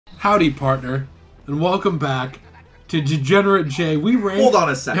Howdy, partner, and welcome back to Degenerate J. We ranked... Hold on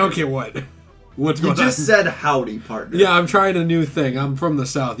a second. Okay, what? What's going on? You just said howdy, partner. Yeah, I'm trying a new thing. I'm from the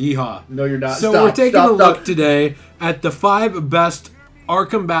South. Yeehaw. No, you're not. So we're taking a look today at the 5 best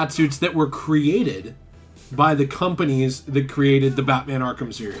Arkham Batsuits that were created by the companies that created the Batman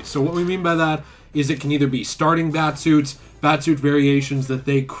Arkham series. So what we mean by that is it can either be starting Batsuits, Batsuit variations that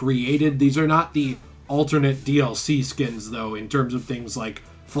they created. These are not the alternate DLC skins, though, in terms of things like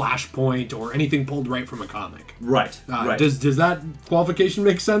Flashpoint or anything pulled right from a comic. Right, right. Does that qualification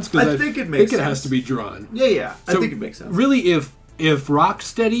make sense? I think it makes sense. It has to be drawn. Yeah. So I think it makes sense. Really, if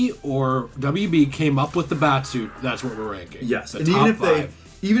Rocksteady or WB came up with the Batsuit, that's what we're ranking. Yes, the and top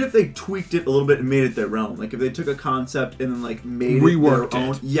even if they tweaked it a little bit and made it their own, like if they took a concept and then like made Reworked it their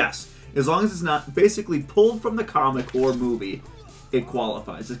own, yes, as long as it's not basically pulled from the comic or movie, it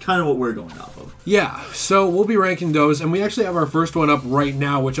qualifies. It's kind of what we're going off of. Yeah, so we'll be ranking those, and we actually have our first one up right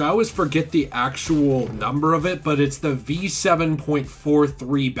now, which I always forget the actual number of it, but it's the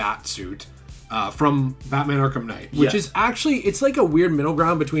V7.43 Batsuit from Batman Arkham Knight, which is actually, it's like a weird middle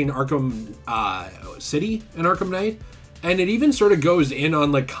ground between Arkham City and Arkham Knight, and it even sort of goes in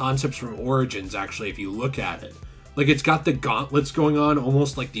on like concepts from Origins, actually, if you look at it. Like, it's got the gauntlets going on,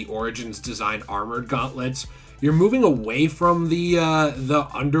 almost like the Origins design armored gauntlets. You're moving away from the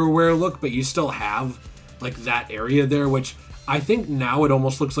underwear look, but you still have like that area there, which I think now it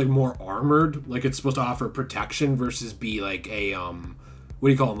almost looks like more armored, like it's supposed to offer protection versus be like a what do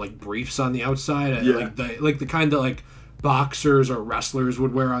you call them, like briefs on the outside, yeah. like the kind that like boxers or wrestlers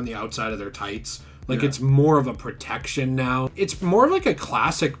would wear on the outside of their tights. Like it's more of a protection now. It's more like a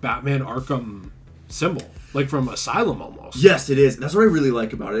classic Batman Arkham symbol. Like from Asylum almost. Yes, it is. That's what I really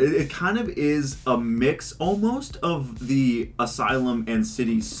like about it. It kind of is a mix almost of the Asylum and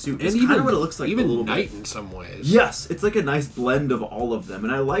City suit. It's kind of what it looks like even a little Knight bit. In some ways. Yes, it's like a nice blend of all of them.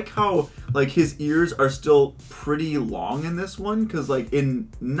 And I like how like his ears are still pretty long in this one, because like in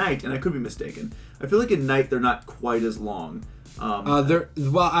Knight, and I could be mistaken, I feel like in Knight they're not quite as long.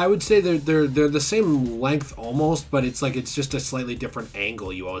 I would say they're the same length almost, but it's just a slightly different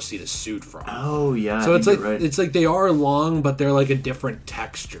angle you always see the suit from. Oh yeah. So right. It's like they are long, but they're like a different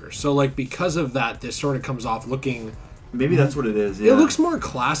texture. So like because of that, this sort of comes off looking. Maybe that's what it is. Yeah. It looks more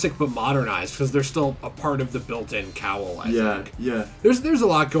classic but modernized because they're still a part of the built-in cowl. I think. Yeah. There's a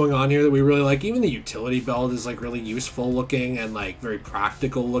lot going on here that we really like. Even the utility belt is like really useful looking and like very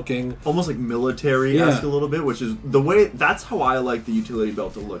practical looking. Almost like military-esque a little bit, which is the way. That's how I like the utility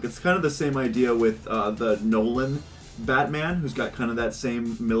belt to look. It's kind of the same idea with the Nolan Batman, who's got kind of that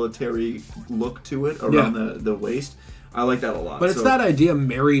same military look to it around the waist. I like that a lot. But it's that idea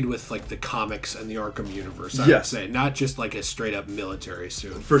married with like the comics and the Arkham universe, I would say, not just like a straight up military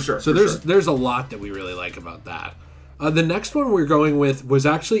suit. For sure. So there's a lot that we really like about that. The next one we're going with was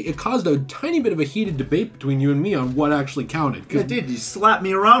actually, it caused a tiny bit of a heated debate between you and me on what actually counted. It did. You slapped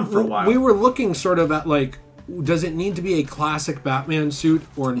me around for a while. We were looking sort of at like, does it need to be a classic Batman suit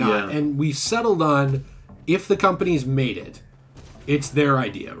or not? Yeah. And we settled on, if the company's made it, it's their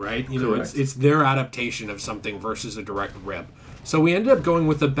idea, right? You know, it's their adaptation of something versus a direct rip. So we ended up going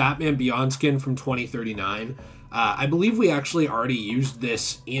with the Batman Beyond skin from 2039. I believe we actually already used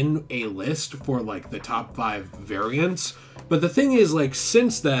this in a list for like the top 5 variants. But the thing is, like,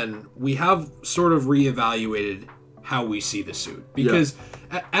 since then, we have sort of reevaluated how we see the suit. Because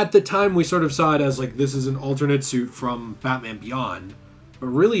at the time, we sort of saw it as like, this is an alternate suit from Batman Beyond. But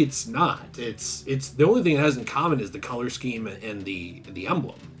really, it's not. It's the only thing it has in common is the color scheme and the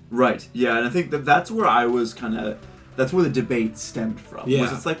emblem. Right. Yeah, and I think that's where I was that's where the debate stemmed from. Yeah.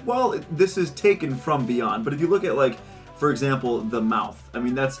 Was it's like, well, this is taken from Beyond. But if you look at, like, for example, the mouth, I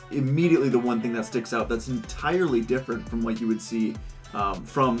mean, that's immediately the one thing that sticks out. That's entirely different from what you would see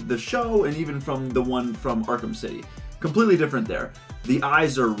from the show and even from the one from Arkham City. Completely different there. The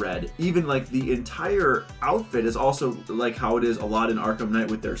eyes are red. Even like the entire outfit is also like how it is a lot in Arkham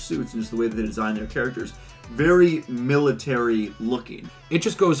Knight with their suits and just the way that they design their characters. Very military looking. It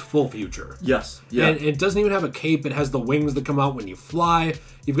just goes full future. Yes. Yeah. And it doesn't even have a cape. It has the wings that come out when you fly.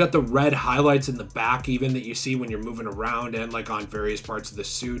 You've got the red highlights in the back even that you see when you're moving around and like on various parts of the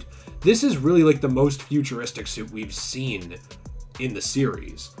suit. This is really like the most futuristic suit we've seen in the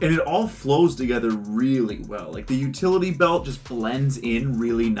series. And it all flows together really well. Like the utility belt just blends in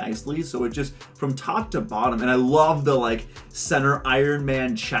really nicely, so it just from top to bottom. And I love the like center Iron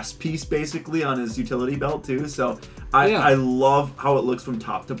Man chest piece basically on his utility belt too. So I love how it looks from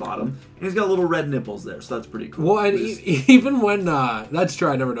top to bottom, and he's got little red nipples there, so that's pretty cool. Well, and even when that's true,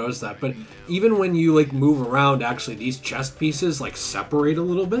 I never noticed that, but even when you like move around, actually these chest pieces like separate a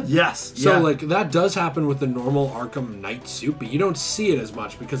little bit. Yes. So like that does happen with the normal Arkham Knight suit, but you don't see it as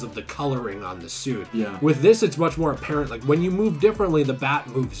much because of the coloring on the suit. Yeah. With this, it's much more apparent. Like when you move differently, the bat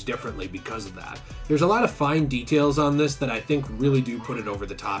moves differently because of that. There's a lot of fine details on this that I think really do put it over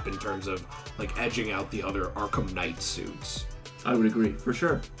the top in terms of like edging out the other Arkham Knight suits. I would agree, for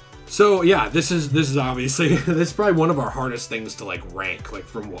sure. So yeah, this is obviously this is probably one of our hardest things to like rank like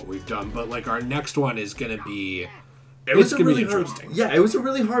from what we've done, but like our next one is gonna be It was gonna really be interesting. Yeah, it was a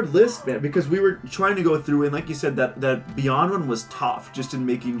really hard list, man, because we were trying to go through, and like you said, that Beyond one was tough, just in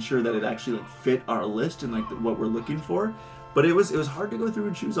making sure that it actually like fit our list and like what we're looking for. But it was hard to go through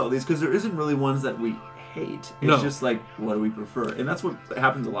and choose all these because there isn't really ones that we hate. It's just like, what do we prefer? And that's what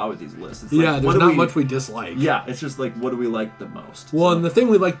happens a lot with these lists. It's Yeah, like, there's not much we dislike. Yeah, it's just like, what do we like the most? Well, and the thing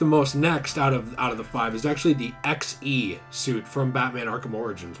we like the most next out of the 5 is actually the XE suit from Batman Arkham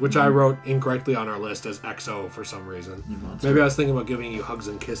Origins, which I wrote incorrectly on our list as XO for some reason. Maybe I was thinking about giving you hugs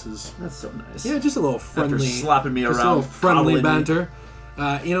and kisses. That's so nice. Yeah, just a little friendly. After slapping me around, a little friendly banter.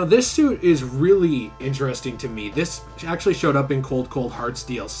 You know, this suit is really interesting to me. This actually showed up in Cold Hearts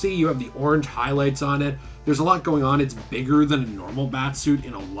DLC. You have the orange highlights on it. There's a lot going on. It's bigger than a normal Batsuit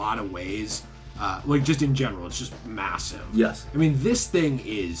in a lot of ways. Like, just in general, it's just massive. Yes. I mean, this thing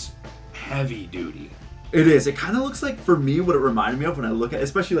is heavy duty. It is. It kind of looks like, for me, what it reminded me of when I look at,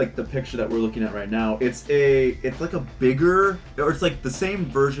 especially like the picture that we're looking at right now. It's like a bigger, or it's like the same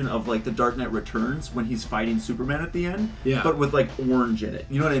version of like the Dark Knight Returns when he's fighting Superman at the end. Yeah. But with like orange in it.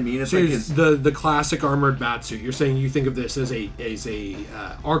 You know what I mean? It's so like the classic armored Batsuit. You're saying you think of this as a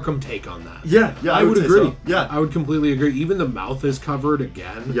Arkham take on that? Yeah. I would agree. So. Yeah. I would completely agree. Even the mouth is covered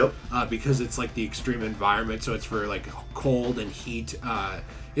again. Yep. Because it's like the extreme environment, so it's for like cold and heat.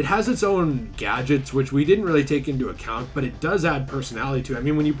 It has its own gadgets, which we didn't really take into account, but it does add personality to it. I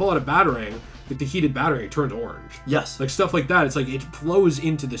mean, when you pull out a Batarang, like the heated Batarang, it turns orange. Yes. Like stuff like that. It's like it flows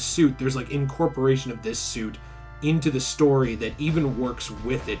into the suit. There's like incorporation of this suit into the story that even works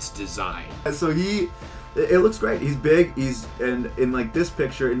with its design. So it looks great. He's big. And in like this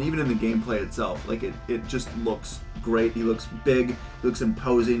picture, and even in the gameplay itself, like it just looks great. He looks big. He looks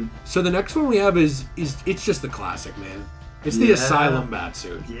imposing. So the next one we have is it's just the classic, man. It's the Asylum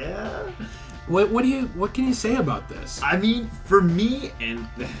Batsuit. Yeah. What can you say about this? I mean, for me, and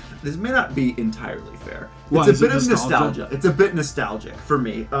this may not be entirely fair. What, it's a bit of nostalgia. It's a bit nostalgic for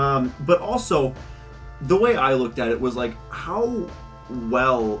me. But also, the way I looked at it was like how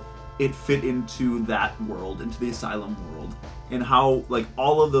well it fit into that world, into the Asylum world, and how like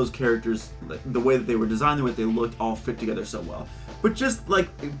all of those characters, like, the way that they were designed, the way that they looked, all fit together so well. But just like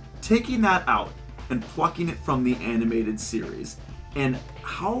taking that out and plucking it from the animated series, and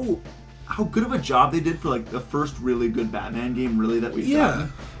how good of a job they did for like the first really good Batman game really that we've done.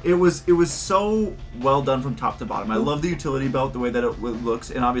 It was so well done from top to bottom. I love the utility belt, the way that it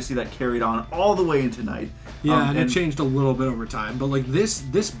looks, and obviously that carried on all the way into Night. Yeah, and it changed a little bit over time, but like this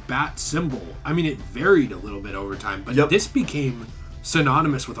bat symbol, I mean, it varied a little bit over time, but this became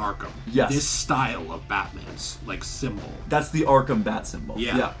synonymous with Arkham. Yes. This style of Batman's like symbol. That's the Arkham bat symbol.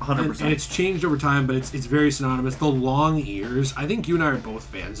 Yeah. 100%. And it's changed over time, but it's very synonymous. The long ears. I think you and I are both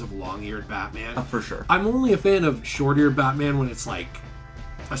fans of long-eared Batman. For sure. I'm only a fan of short-eared Batman when it's like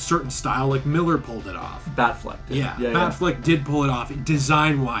a certain style, like Miller pulled it off. Batfleck. Yeah, Batfleck did pull it off.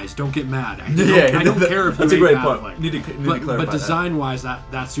 Design-wise, don't get mad. I don't care if that's you a great Batfleck. point. Need to clarify but design-wise,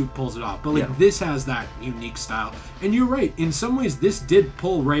 that suit pulls it off. But like this has that unique style. And you're right. In some ways, this did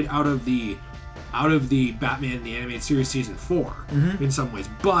pull right out of the Batman the Animated Series Season 4 in some ways.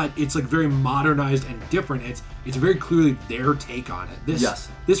 But it's like very modernized and different. It's very clearly their take on it.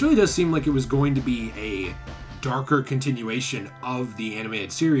 This really does seem like it was going to be a darker continuation of the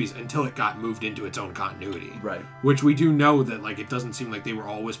animated series until it got moved into its own continuity. Right. Which we do know that like it doesn't seem like they were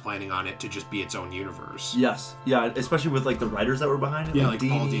always planning on it to just be its own universe. Yes. Yeah, especially with like the writers that were behind it. Yeah, like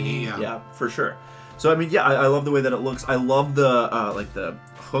Paul Dini. Yeah, for sure. So I mean, yeah, I love the way that it looks. I love the like the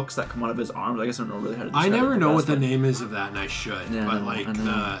hooks that come out of his arms. I guess I don't know really how to describe it. I never know what the name is of that, and I should. Yeah, but like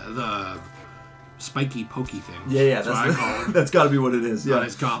the spiky pokey thing. Yeah, that's what I call him. That's got to be what it is. Yeah, on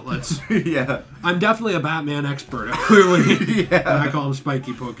his gauntlets. Yeah, I'm definitely a Batman expert. Clearly, I call him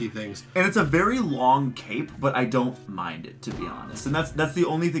spiky pokey things. And it's a very long cape, but I don't mind it, to be honest. And that's the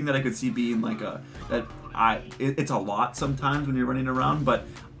only thing that I could see being like it's a lot sometimes when you're running around, but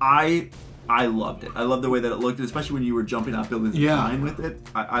I I loved it. I loved the way that it looked, especially when you were jumping off buildings and flying with it.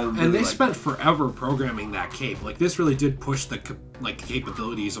 I really and they spent forever programming that cape. Like, this really did push the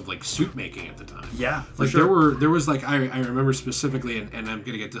capabilities of like suit making at the time. Yeah, for like sure. there was like I remember specifically, and I'm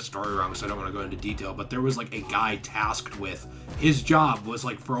gonna get this story wrong, so I don't want to go into detail. But there was like a guy tasked with his job was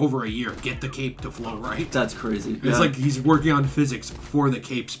like for over a year get the cape to flow right. That's crazy. It's like he's working on physics for the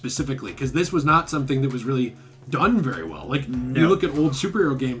cape specifically, because this was not something that was really done very well. Like, you look at old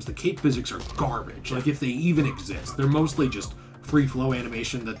superhero games, the cape physics are garbage. Like, if they even exist, they're mostly just free flow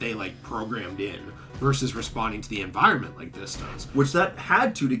animation that they like programmed in versus responding to the environment like this does. Which that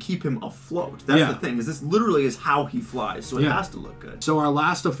had to keep him afloat. That's the thing, is this literally is how he flies, so it has to look good. So our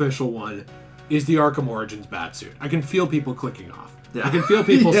last official one is the Arkham Origins Batsuit. I can feel people clicking off. I can feel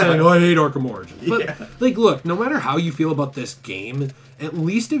people saying, oh, I hate Arkham Origins. But, like, look, no matter how you feel about this game, at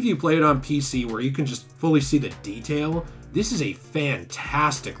least if you play it on PC where you can just fully see the detail, this is a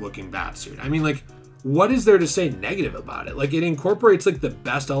fantastic looking Batsuit. I mean, like, what is there to say negative about it? Like, it incorporates, like, the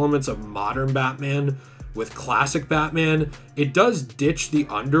best elements of modern Batman with classic Batman. It does ditch the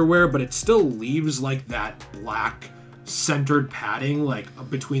underwear, but it still leaves, like, that black centered padding like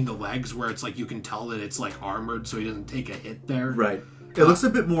between the legs where it's like you can tell that it's like armored so he doesn't take a hit there. Right. It looks a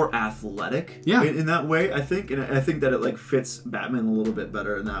bit more athletic in that way, I think. And I think that it like fits Batman a little bit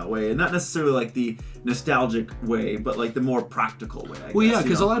better in that way. And not necessarily like the nostalgic way, but like the more practical way, I guess,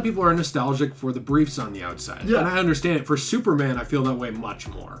 because a lot of people are nostalgic for the briefs on the outside. Yeah. And I understand it. For Superman, I feel that way much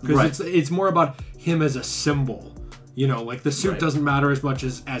more. Because it's more about him as a symbol. You know, like the suit doesn't matter as much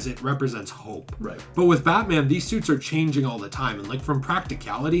as it represents hope. Right. But with Batman, these suits are changing all the time. And like from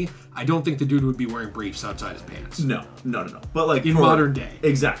practicality, I don't think the dude would be wearing briefs outside his pants. No. But like in modern day.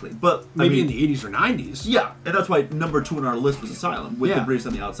 Exactly. But maybe in the 80s or 90s. Yeah. And that's why number 2 on our list was Asylum with the briefs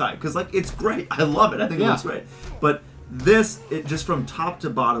on the outside. Because like it's great. I love it. I think it looks great. But this, just from top to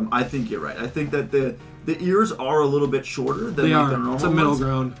bottom, I think you're right. I think that the ears are a little bit shorter than the normal It's a middle ones,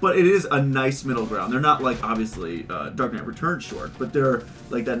 ground. but it is a nice middle ground. They're not like obviously Dark Knight Returns short, but they're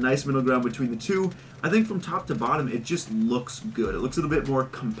like that nice middle ground between the two. I think from top to bottom, it just looks good. It looks a little bit more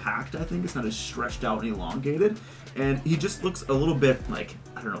compact. I think it's not as stretched out and elongated, and he just looks a little bit like,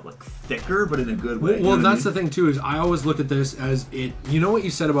 I don't know, like thicker, but in a good way. Well, that's the thing too, is I always look at this as it. You know what you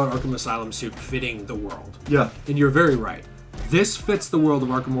said about Arkham Asylum suit fitting the world. Yeah, and you're very right. This fits the world of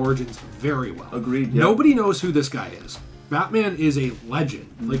Arkham Origins very well. Agreed. Yep. Nobody knows who this guy is. Batman is a legend.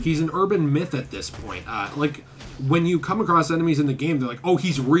 Like, he's an urban myth at this point. Like, when you come across enemies in the game, they're like, oh,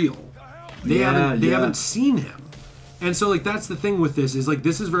 he's real. They haven't seen him. And so, like, that's the thing with this, is, like,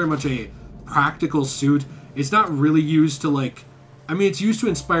 this is very much a practical suit. It's not really used to, like... I mean, it's used to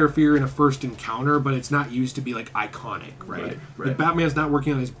inspire fear in a first encounter, but it's not used to be, like, iconic, right? Like, Batman's not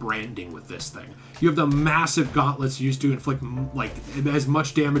working on his branding with this thing. You have the massive gauntlets used to inflict, like, as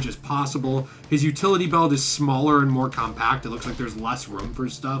much damage as possible. His utility belt is smaller and more compact. It looks like there's less room for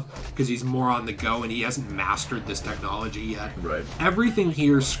stuff because he's more on the go and he hasn't mastered this technology yet. Right. Everything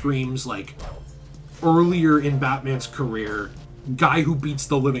here screams, like, earlier in Batman's career, guy who beats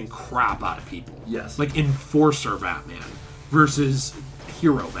the living crap out of people. Yes. Like, enforcer Batman versus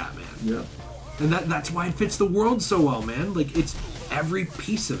hero Batman. Yeah. And that's why it fits the world so well, man. Like, it's every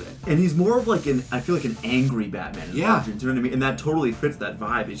piece of it. And he's more of like I feel like an angry Batman in Origins, you know what I mean? And that totally fits that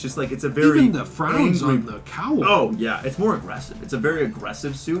vibe. It's just like, it's a very even the frowns on the cowl. Oh, yeah. It's more aggressive. It's a very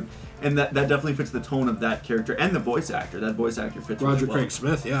aggressive suit. And that definitely fits the tone of that character and the voice actor. That voice actor fits Roger really well. Craig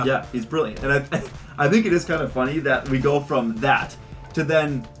Smith, yeah. Yeah, he's brilliant. And I think it is kind of funny that we go from that to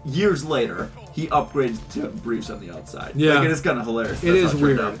then years later he upgrades to briefs on the outside. Yeah, like, it is kind of hilarious. It is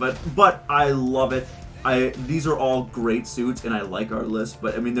weird, but I love it. These are all great suits, and I like our list.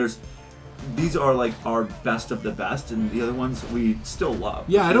 But I mean, these are like our best of the best, and the other ones we still love.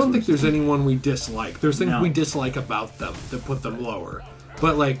 Yeah, I don't think there's anyone we dislike. There's things we dislike about them that put them lower.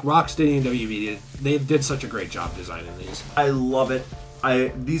 But like Rocksteady and WB, they did such a great job designing these. I love it.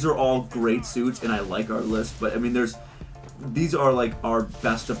 These are all great suits, and I like our list. But I mean, these are like our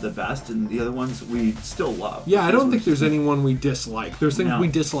best of the best, and the other ones we still love. Yeah, I don't think there's anyone we dislike. There's things we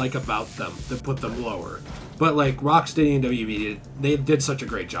dislike about them that put them lower. But like Rocksteady and WB, they did such a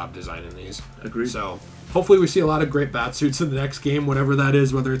great job designing these. Agreed. So hopefully we see a lot of great Batsuits in the next game, whatever that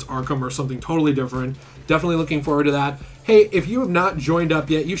is, whether it's Arkham or something totally different. Definitely looking forward to that. Hey, if you have not joined up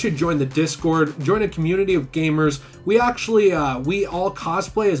yet, you should join the Discord, join a community of gamers. We actually, we all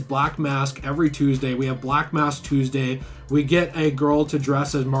cosplay as Black Mask every Tuesday. We have Black Mask Tuesday, We get a girl to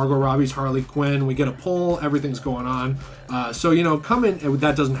dress as Margot Robbie's Harley Quinn. We get a poll. Everything's going on. So, you know, come in.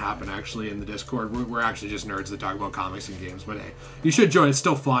 That doesn't happen, actually, in the Discord. We're actually just nerds that talk about comics and games. But, hey, you should join. It's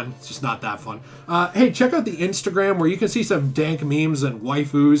still fun. It's just not that fun. Hey, check out the Instagram where you can see some dank memes and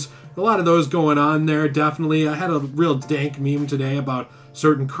waifus. A lot of those going on there, definitely. I had a real dank meme today about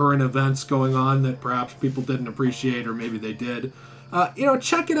certain current events going on that perhaps people didn't appreciate, or maybe they did. You know,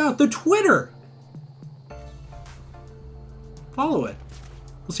 check it out. The Twitter. Follow it.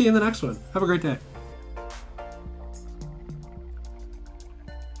 We'll see you in the next one. Have a great day.